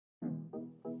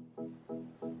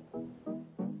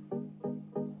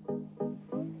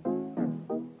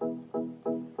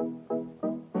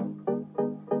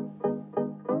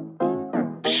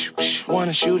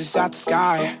wanna shoot us out the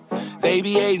sky. They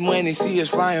be hating when they see us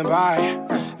flying by.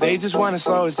 They just wanna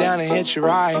slow us down and hitch a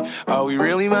ride. Oh, we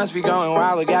really must be going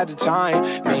wild, look at the time.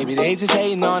 Maybe they just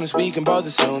hating on us, we can both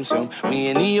assume soon. We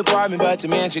in the apartment, but the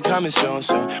mansion coming soon.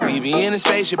 We be in a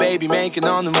spaceship, baby, making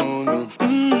on the moon.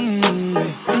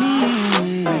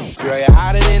 Girl, you're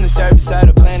hotter than the surface of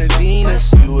the planet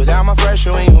Venus. You without my fresh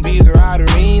show ain't gon' be the right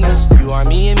arenas. You are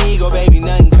me and me, go baby,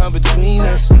 nothing come between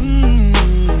us.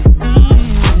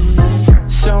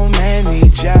 So many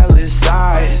jealous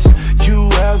eyes. You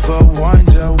ever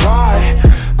wonder why?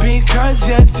 Because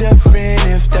you're different.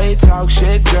 If they talk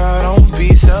shit, girl, don't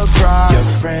be surprised. Your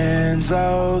friend's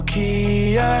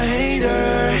low-key a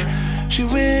hater. She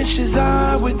wishes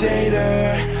I would date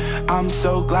her. I'm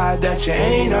so glad that you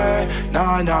ain't her.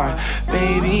 Nah, nah,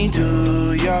 baby,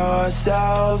 do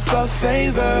yourself a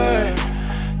favor.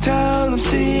 Tell them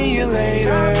see you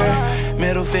later.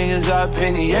 Middle fingers up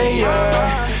in the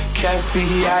air.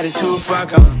 Carefree attitude,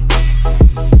 fuck 'em.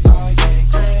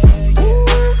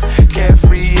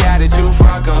 Carefree attitude,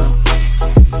 fuck 'em.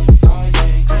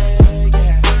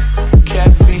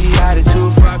 Carefree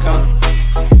attitude, fuck 'em.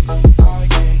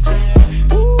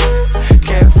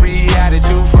 Carefree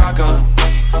attitude, fuck 'em.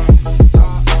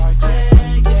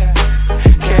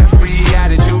 Carefree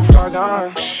attitude, fuck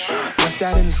 'em. What's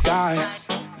that in the sky?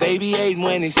 They be hating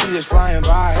when they see us flying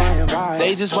by.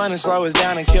 They just wanna slow us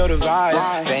down and kill the vibe.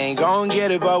 They ain't gon' get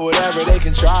it, but whatever, they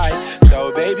can try.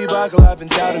 So baby, buckle up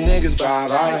and tell them niggas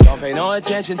bye-bye. Don't pay no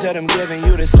attention to them giving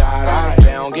you the side eye.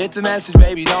 They don't get the message,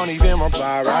 baby, don't even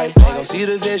reply right. They gon' see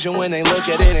the vision when they look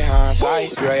at it in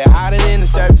hindsight. Girl, you're hotter than the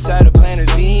surface of the planet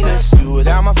Venus. You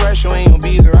without my fresh show ain't gon'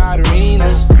 be the right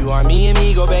arenas. You are me and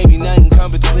me, go baby, nothing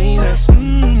come between us.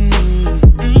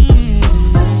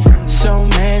 So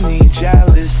many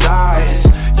jealous eyes.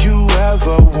 You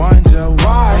ever wonder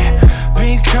why?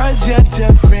 Because you're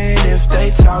different. If they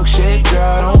talk shit,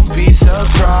 girl, don't be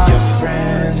surprised. Your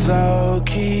friend's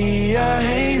low-key a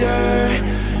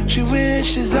hater. She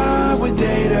wishes I would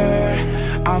date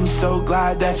her. I'm so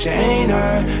glad that you ain't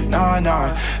her. Nah,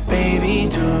 nah, baby,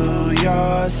 do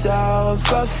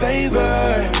yourself a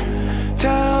favor.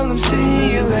 Tell them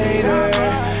see you later.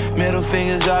 Middle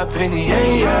fingers up in the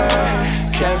air.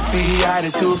 Carefree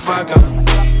attitude, fuck 'em.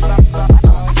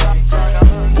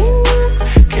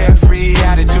 Carefree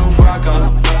attitude, fuck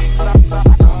 'em.